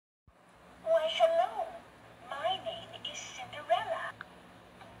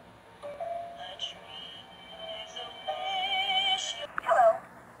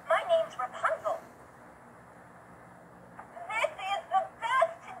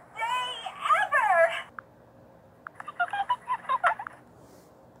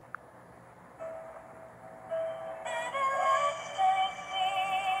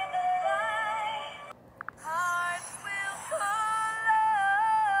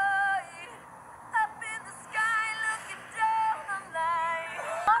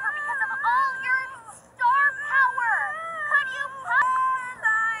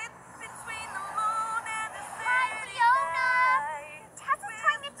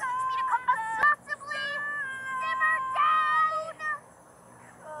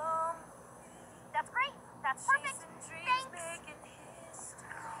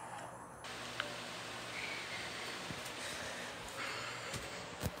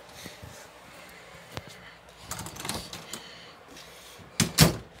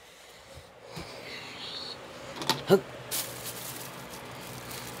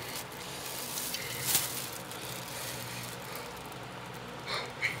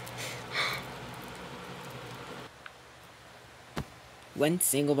one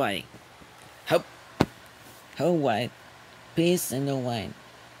single body. Hope, whole white, peace and no wine.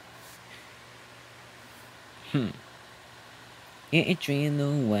 It dream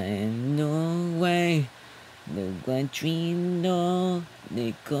no way, no one dream no,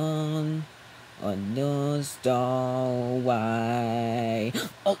 they gone, or no star why.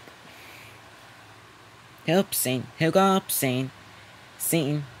 Oh, help sing, help up sing,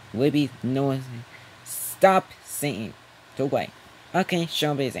 sing, Libby no, stop singing, go away. Okay,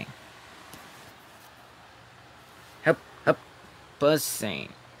 show busy. Help, buzzing.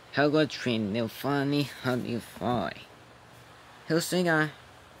 How got train no funny, how do you fly? He'll sing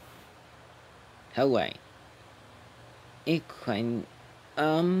away. It can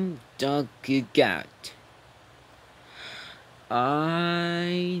dog out.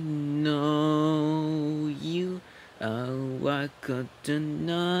 I know you. Oh, I couldn't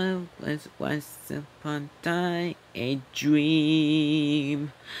know was once upon a time a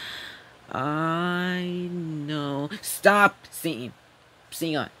dream. I know. Stop singing.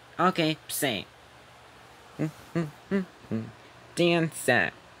 Sing on. Okay, sing.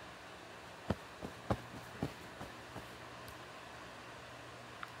 Dancer.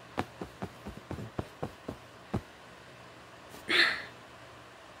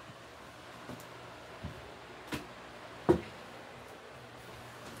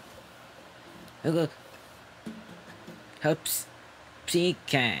 Look. Hopes.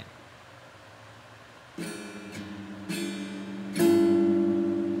 Pecan.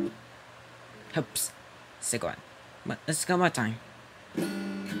 Hopes. Second. Let's go more time.